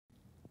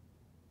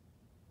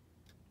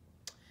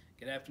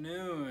Good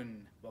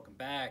afternoon. Welcome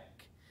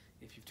back.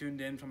 If you've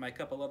tuned in from my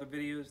couple other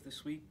videos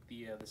this week,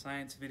 the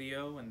science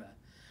video and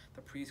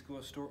the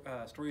preschool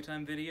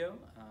storytime video,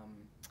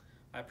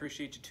 I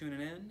appreciate you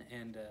tuning in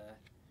and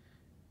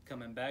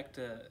coming back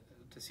to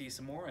see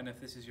some more. And if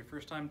this is your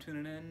first time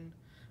tuning in,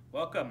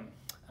 welcome.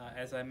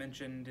 As I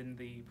mentioned in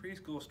the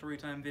preschool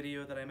storytime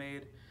video that I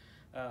made,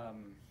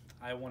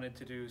 I wanted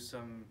to do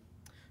some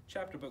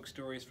chapter book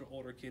stories for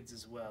older kids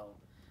as well.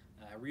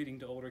 Reading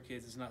to older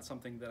kids is not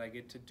something that I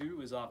get to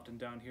do as often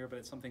down here, but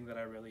it's something that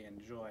I really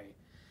enjoy.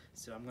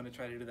 So I'm going to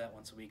try to do that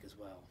once a week as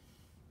well.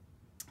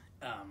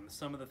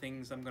 Some of the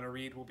things I'm going to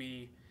read will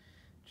be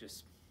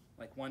just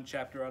like one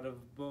chapter out of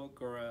a book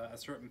or a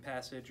certain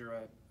passage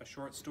or a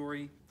short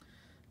story.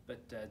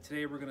 But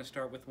today we're going to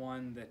start with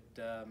one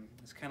that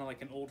is kind of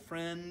like an old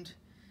friend.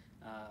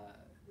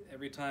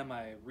 Every time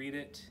I read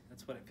it,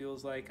 that's what it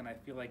feels like, and I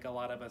feel like a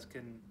lot of us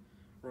can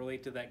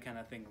relate to that kind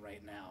of thing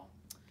right now.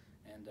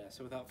 And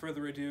so without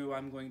further ado,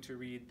 I'm going to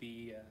read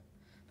the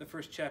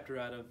first chapter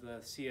out of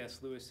C.S.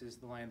 Lewis's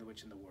The Lion, the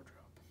Witch, and the Wardrobe.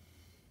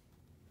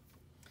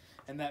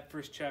 And that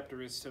first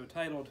chapter is so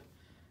titled,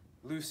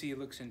 Lucy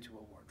Looks into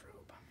a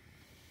Wardrobe.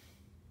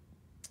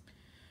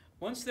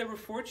 Once there were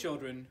 4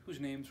 children whose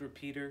names were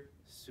Peter,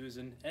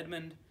 Susan,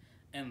 Edmund,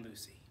 and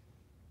Lucy.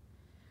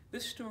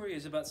 This story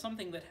is about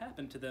something that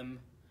happened to them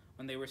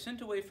when they were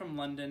sent away from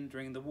London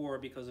during the war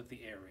because of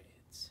the air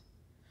raids.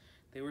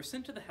 They were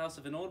sent to the house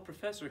of an old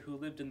professor who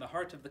lived in the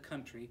heart of the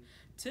country,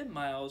 10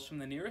 miles from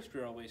the nearest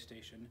railway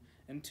station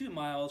and 2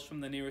 miles from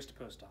the nearest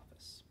post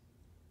office.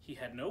 He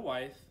had no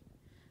wife,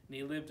 and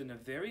he lived in a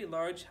very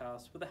large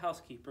house with a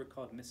housekeeper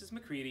called Mrs.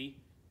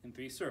 Macready and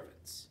 3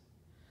 servants.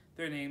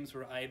 Their names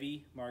were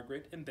Ivy,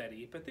 Margaret, and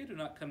Betty, but they do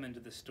not come into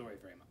this story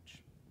very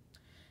much.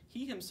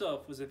 He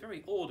himself was a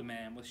very old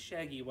man with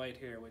shaggy white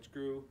hair which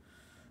grew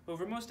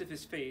over most of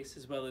his face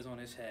as well as on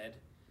his head,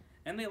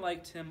 and they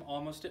liked him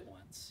almost at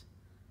once.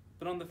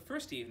 But on the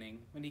first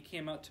evening, when he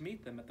came out to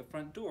meet them at the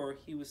front door,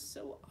 he was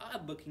so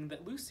odd-looking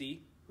that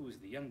Lucy, who was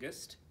the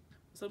youngest,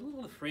 was a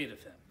little afraid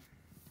of him.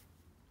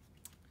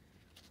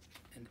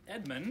 And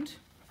Edmund,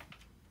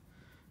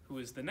 who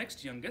was the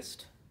next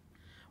youngest,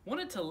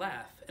 wanted to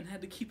laugh and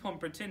had to keep on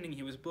pretending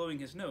he was blowing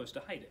his nose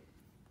to hide it.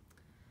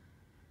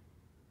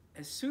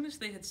 As soon as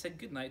they had said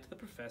goodnight to the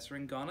professor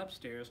and gone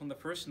upstairs on the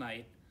first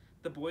night,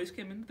 the boys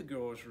came into the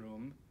girls'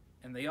 room,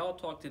 and they all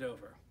talked it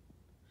over.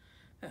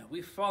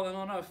 "We've fallen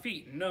on our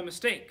feet, no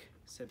mistake,"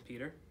 said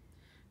Peter.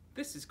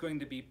 "This is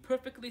going to be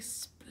perfectly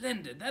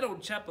splendid. That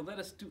old chap will let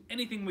us do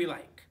anything we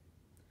like."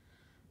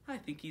 "I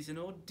think he's an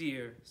old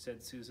dear,"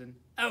 said Susan.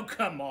 "Oh,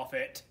 come off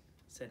it,"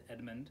 said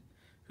Edmund,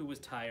 who was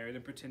tired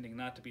and pretending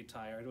not to be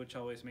tired, which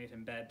always made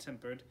him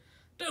bad-tempered.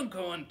 "Don't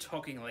go on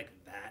talking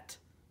like that."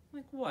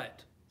 "Like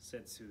what?"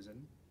 said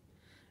Susan.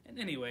 "And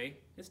anyway,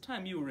 it's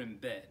time you were in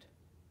bed."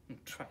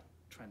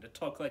 Trying to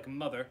talk like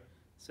mother,"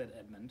 said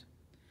Edmund.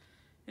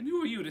 "And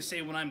who are you to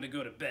say when I'm to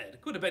go to bed?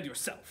 Go to bed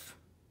yourself."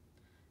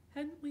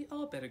 "Hadn't we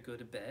all better go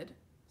to bed?"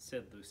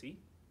 said Lucy.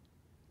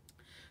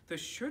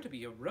 "There's sure to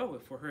be a row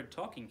if we're heard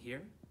talking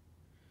here."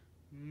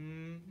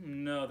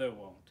 No, there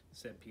won't,"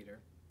 said Peter.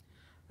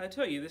 "I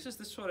tell you, this is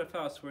the sort of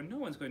house where no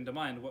one's going to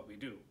mind what we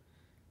do.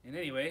 And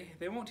anyway,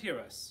 they won't hear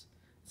us.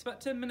 It's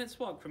about 10 minutes'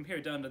 walk from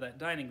here down to that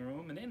dining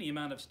room and any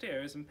amount of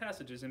stairs and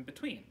passages in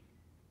between."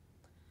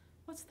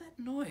 "What's that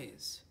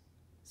noise?"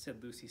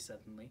 said Lucy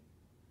suddenly.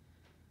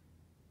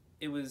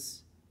 It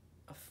was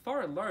a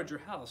far larger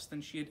house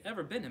than she had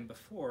ever been in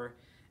before,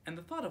 and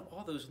the thought of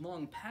all those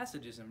long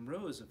passages and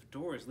rows of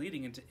doors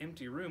leading into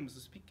empty rooms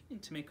was beginning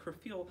to make her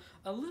feel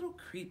a little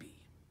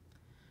creepy.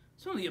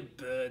 "It's only a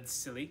bird,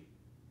 silly,"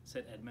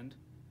 said Edmund.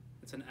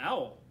 "It's an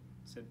owl,"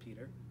 said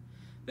Peter.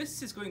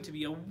 "This is going to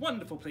be a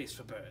wonderful place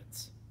for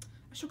birds.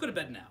 I shall go to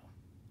bed now.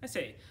 I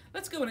say,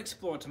 let's go and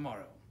explore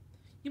tomorrow.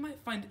 You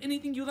might find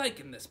anything you like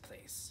in this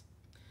place.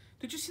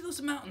 Did you see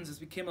those mountains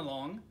as we came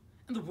along?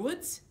 And the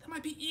woods? There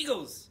might be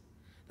eagles.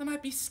 There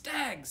might be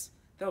stags.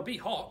 There'll be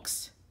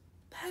hawks."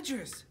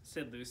 "Badgers,"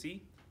 said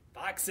Lucy.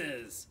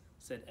 "Foxes,"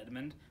 said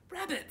Edmund.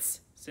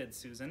 "Rabbits," said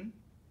Susan.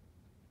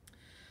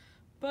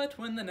 But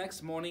when the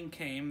next morning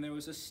came, there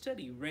was a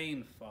steady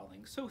rain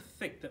falling, so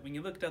thick that when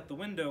you looked out the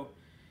window,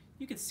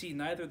 you could see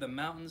neither the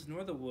mountains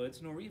nor the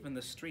woods nor even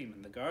the stream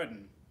in the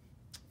garden.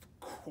 "Of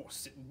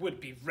course it would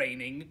be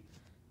raining,"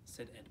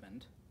 said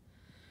Edmund.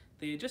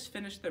 They had just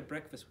finished their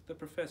breakfast with the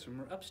professor and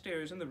were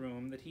upstairs in the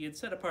room that he had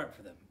set apart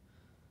for them.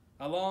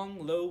 A long,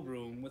 low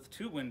room with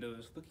 2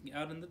 windows looking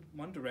out in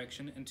one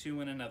direction and 2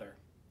 in another.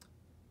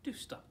 "Do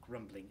stop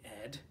grumbling,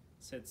 Ed,"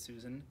 said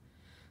Susan.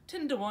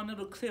 "10 to 1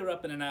 it'll clear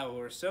up in an hour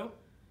or so,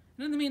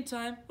 and in the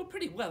meantime we're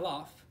pretty well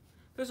off.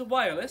 There's a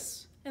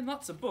wireless and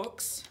lots of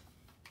books."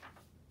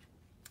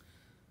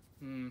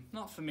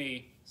 Not for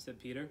me," said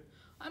Peter.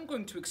 "I'm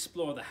going to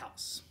explore the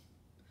house."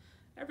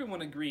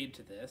 Everyone agreed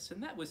to this,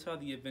 and that was how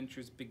the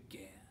adventures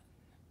began.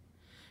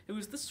 It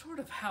was the sort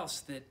of house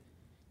that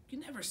you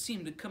never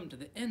seemed to come to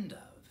the end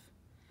of,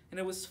 and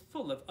it was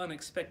full of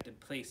unexpected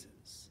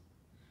places.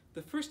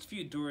 The first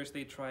few doors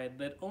they tried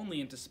led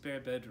only into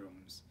spare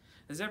bedrooms,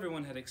 as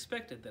everyone had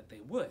expected that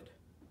they would.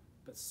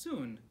 But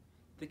soon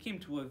they came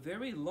to a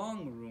very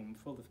long room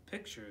full of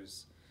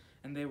pictures,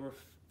 and they were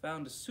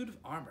found a suit of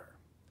armor.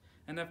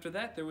 And after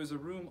that there was a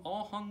room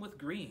all hung with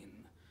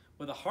green,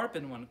 with a harp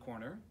in one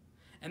corner,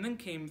 and then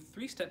came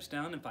 3 steps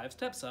down and 5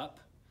 steps up,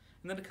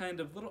 and then a kind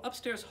of little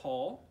upstairs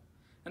hall,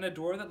 and a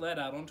door that led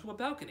out onto a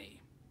balcony,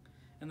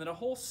 and then a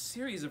whole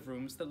series of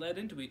rooms that led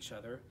into each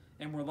other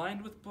and were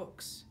lined with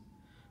books,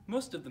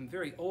 most of them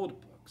very old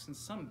books, and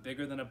some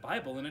bigger than a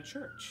Bible in a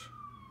church.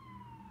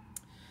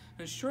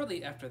 And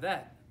shortly after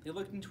that, they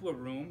looked into a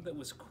room that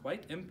was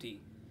quite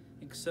empty,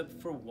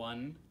 except for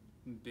one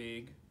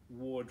big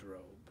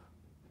wardrobe.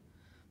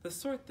 The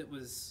sort that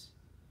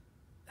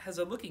has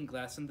a looking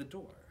glass in the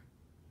door.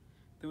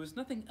 There was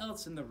nothing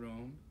else in the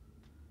room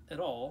at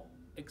all,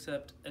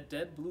 except a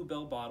dead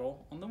bluebell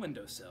bottle on the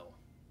windowsill.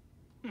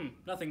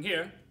 Nothing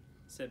here,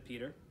 said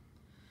Peter.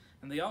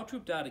 And they all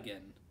trooped out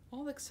again,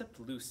 all except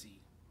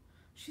Lucy.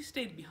 She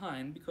stayed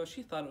behind because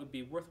she thought it would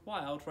be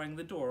worthwhile trying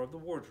the door of the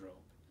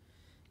wardrobe,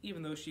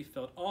 even though she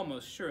felt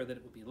almost sure that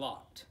it would be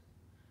locked.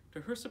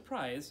 To her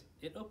surprise,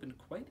 it opened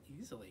quite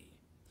easily,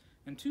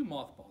 and 2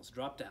 mothballs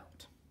dropped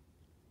out.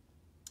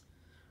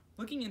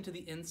 Looking into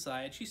the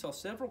inside, she saw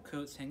several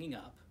coats hanging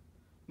up,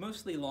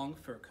 mostly long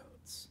fur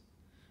coats.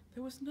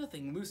 There was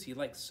nothing Lucy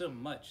liked so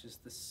much as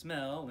the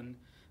smell and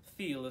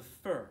feel of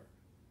fur.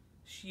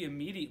 She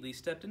immediately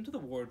stepped into the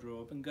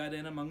wardrobe and got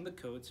in among the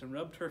coats and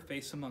rubbed her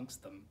face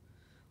amongst them,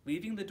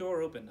 leaving the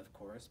door open, of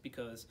course,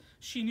 because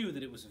she knew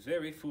that it was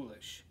very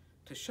foolish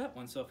to shut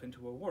oneself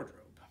into a wardrobe.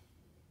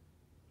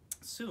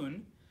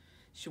 Soon,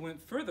 she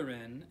went further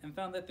in and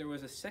found that there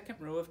was a second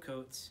row of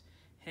coats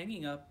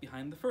hanging up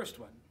behind the first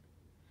one.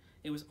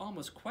 It was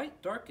almost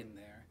quite dark in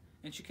there,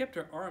 and she kept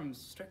her arms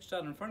stretched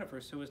out in front of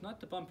her so as not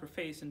to bump her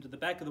face into the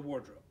back of the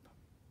wardrobe.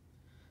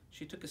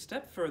 She took a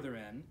step further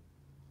in,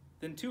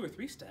 then 2 or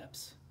 3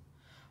 steps,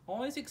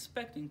 always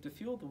expecting to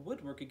feel the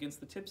woodwork against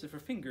the tips of her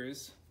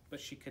fingers, but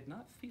she could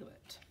not feel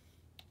it.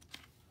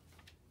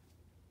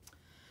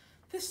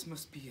 This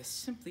must be a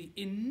simply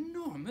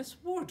enormous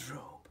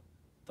wardrobe,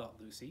 thought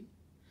Lucy,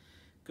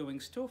 going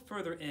still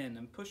further in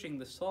and pushing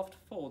the soft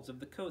folds of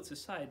the coats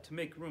aside to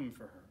make room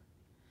for her.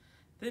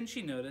 Then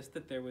she noticed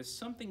that there was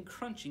something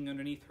crunching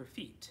underneath her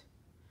feet.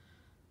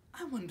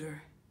 I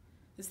wonder,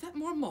 is that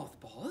more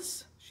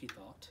mothballs? She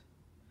thought,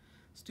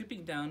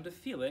 stooping down to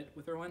feel it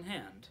with her one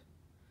hand.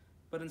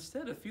 But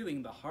instead of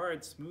feeling the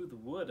hard, smooth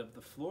wood of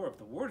the floor of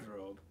the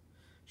wardrobe,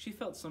 she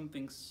felt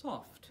something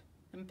soft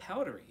and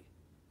powdery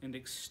and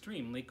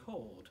extremely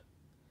cold.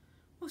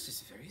 This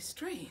is very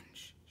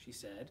strange, she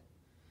said,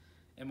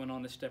 and went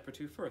on a step or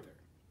 2 further.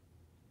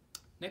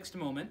 Next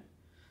moment,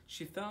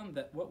 she found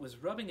that what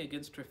was rubbing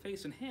against her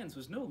face and hands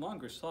was no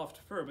longer soft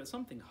fur, but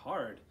something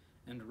hard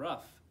and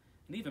rough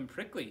and even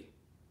prickly.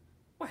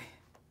 Why,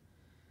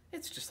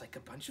 it's just like a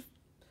bunch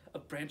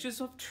of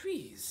branches of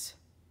trees,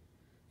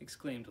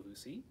 exclaimed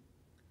Lucy.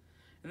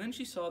 And then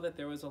she saw that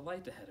there was a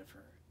light ahead of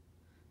her,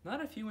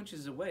 not a few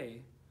inches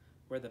away,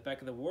 where the back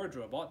of the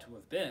wardrobe ought to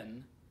have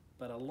been,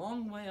 but a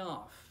long way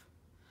off.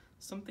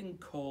 Something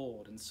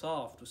cold and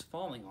soft was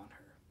falling on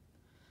her.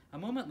 A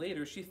moment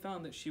later, she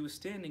found that she was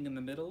standing in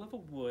the middle of a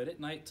wood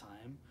at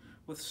nighttime,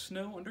 with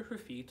snow under her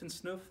feet and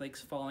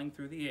snowflakes falling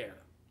through the air.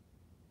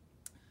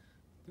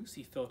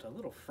 Lucy felt a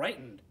little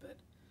frightened, but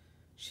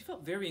she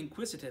felt very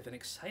inquisitive and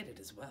excited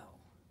as well.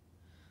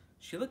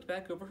 She looked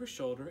back over her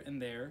shoulder,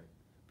 and there,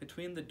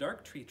 between the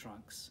dark tree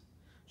trunks,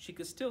 she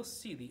could still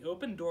see the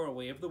open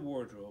doorway of the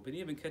wardrobe and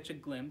even catch a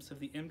glimpse of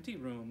the empty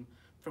room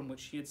from which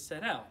she had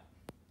set out.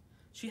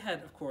 She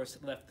had, of course,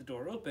 left the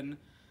door open,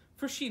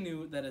 for she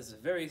knew that is a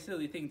very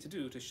silly thing to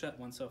do to shut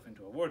oneself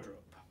into a wardrobe.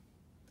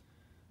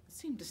 It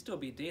seemed to still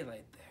be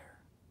daylight there.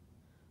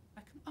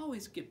 I can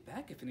always get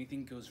back if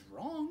anything goes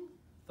wrong,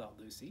 thought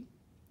Lucy.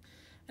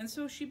 And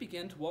so she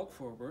began to walk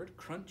forward,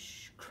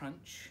 crunch,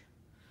 crunch,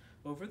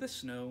 over the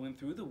snow and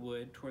through the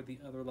wood toward the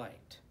other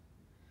light.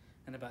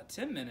 In about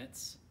 10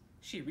 minutes,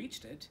 she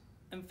reached it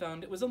and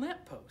found it was a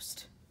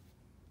lamppost.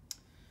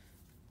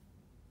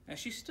 As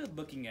she stood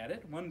looking at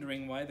it,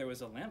 wondering why there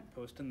was a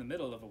lamppost in the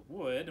middle of a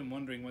wood and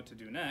wondering what to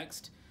do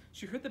next,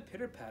 she heard the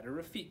pitter-patter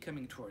of feet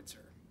coming towards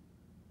her.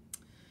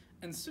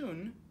 And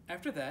soon,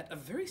 after that, a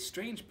very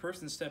strange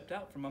person stepped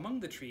out from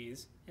among the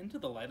trees into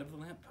the light of the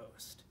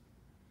lamppost.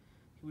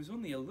 He was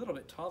only a little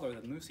bit taller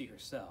than Lucy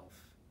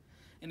herself,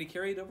 and he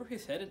carried over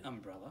his head an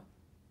umbrella,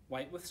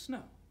 white with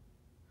snow.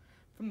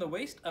 From the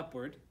waist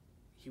upward,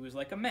 he was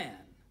like a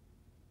man,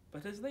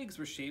 but his legs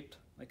were shaped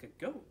like a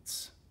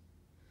goat's.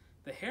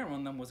 The hair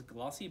on them was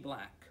glossy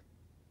black,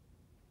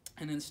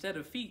 and instead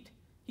of feet,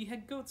 he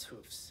had goat's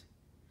hoofs.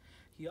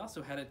 He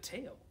also had a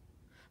tail,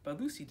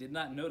 but Lucy did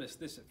not notice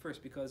this at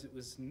first because it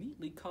was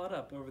neatly caught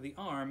up over the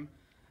arm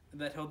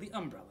that held the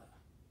umbrella,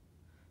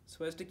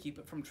 so as to keep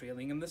it from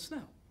trailing in the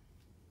snow.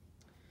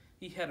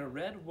 He had a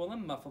red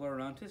woolen muffler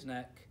around his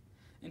neck,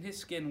 and his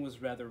skin was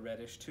rather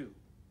reddish too.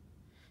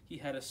 He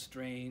had a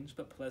strange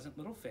but pleasant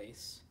little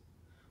face,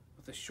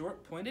 with a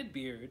short pointed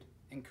beard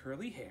and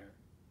curly hair,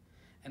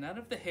 and out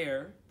of the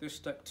hair there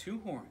stuck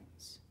 2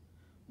 horns,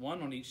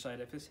 one on each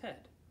side of his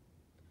head.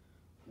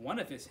 One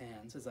of his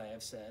hands, as I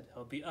have said,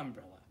 held the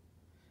umbrella.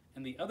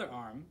 In the other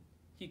arm,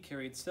 he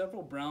carried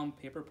several brown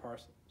paper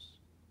parcels.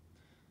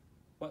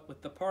 What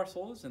with the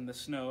parcels and the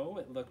snow,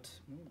 it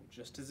looked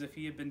just as if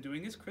he had been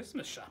doing his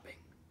Christmas shopping.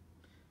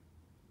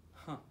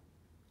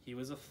 He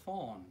was a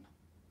fawn.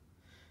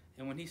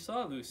 And when he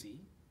saw Lucy,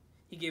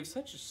 he gave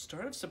such a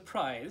start of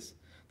surprise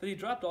that he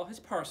dropped all his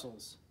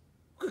parcels.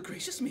 "Good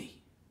gracious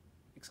me!"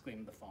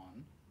 exclaimed the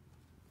fawn.